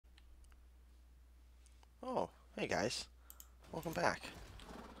Oh, hey guys. Welcome back.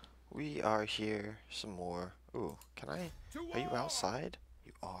 We are here some more. Ooh, can I? Are you outside?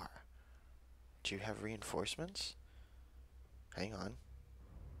 You are. Do you have reinforcements? Hang on.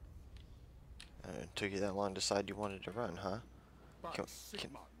 It took you that long to decide you wanted to run, huh? Can, can,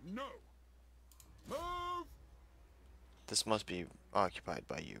 Sigmar, no! Move! this must be occupied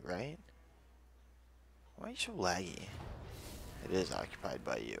by you, right? Why are you so laggy? It is occupied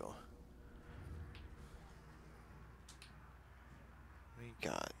by you. We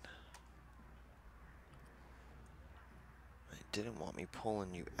got... It didn't want me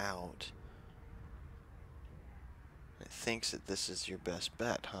pulling you out. It thinks that this is your best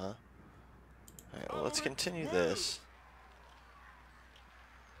bet, huh? Alright, well, let's continue this.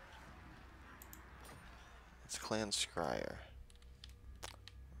 It's Clan Scryer.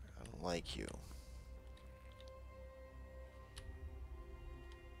 I don't like you.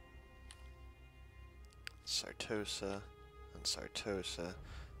 Sartosa and Sartosa.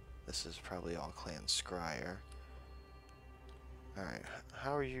 This is probably all Clan Scryer. Alright,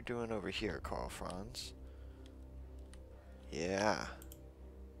 how are you doing over here, Carl Franz? Yeah.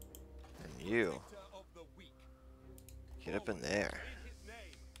 And you. Get up in there.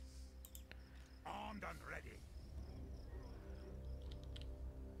 Armed and ready.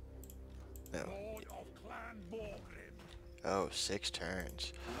 No. Lord of Clan Morgrim. Oh, 6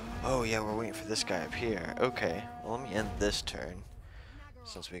 turns. Oh yeah, we're waiting for this guy up here. Okay, well let me end this turn,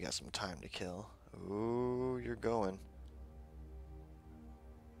 since we got some time to kill. Ooh, you're going.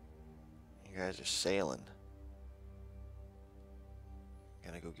 You guys are sailing.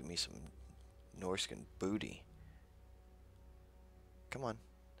 Gotta go give me some Norscan booty. Come on.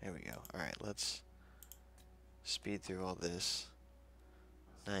 There we go. Alright, let's speed through all this.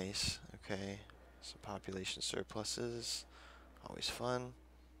 Nice. Okay. Some population surpluses. Always fun.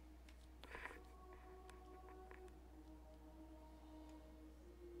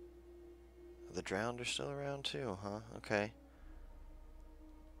 The drowned are still around too, huh? Okay.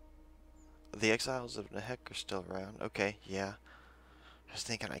 The exiles of Nehek are still around. Okay, yeah. I was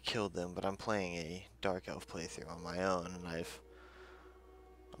thinking I killed them, but I'm playing a Dark Elf playthrough on my own, and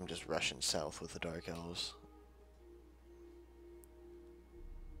I'm just rushing south with the Dark Elves.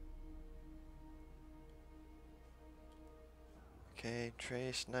 Okay,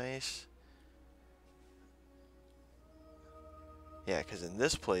 Trace, nice. Yeah, because in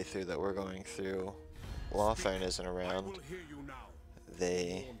this playthrough that we're going through, Lothar isn't around.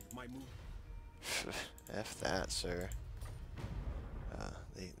 They... F that, sir.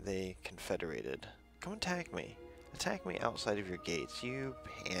 They confederated. Come attack me. Attack me outside of your gates, you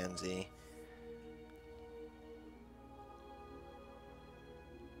pansy.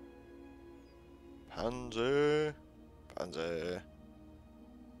 Panzer. Panzer.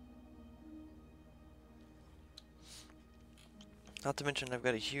 Not to mention I've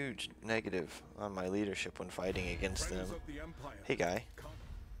got a huge negative on my leadership when fighting against them. Hey guy.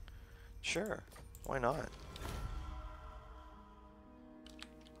 Sure. Why not?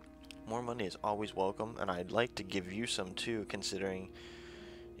 More money is always welcome, and I'd like to give you some too, considering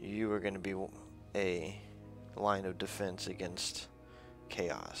you are going to be a line of defense against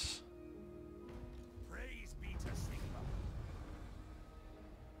chaos. Praise be to Sigmar.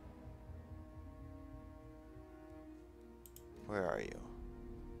 Where are you?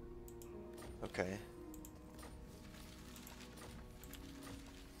 Okay.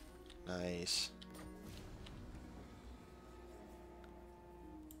 Nice.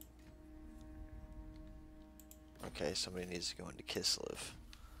 Okay, somebody needs to go into Kislev.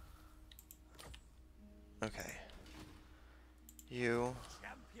 Okay. You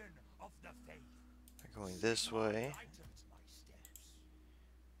are going this way.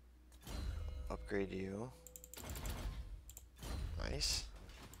 Upgrade you. Nice.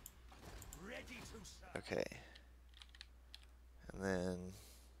 Okay. And then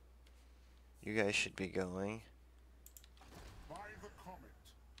you guys should be going.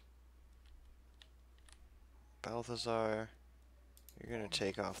 Balthazar, you're gonna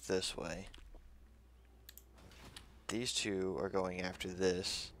take off this way. These two are going after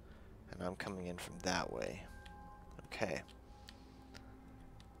this, and I'm coming in from that way. Okay.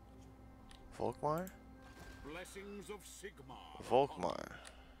 Volkmar? Blessings of Sigmar. Volkmar.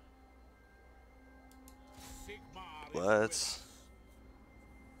 Sigmar Let's...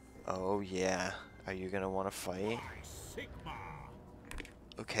 Oh yeah. Are you gonna want to fight? Sigmar.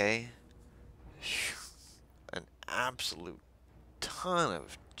 Okay. Phew. An absolute ton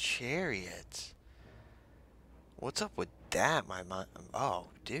of chariots. What's up with that, my mind? Oh,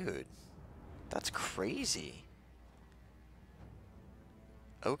 dude. That's crazy.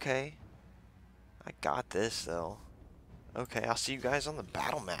 Okay. I got this, though. Okay, I'll see you guys on the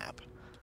battle map.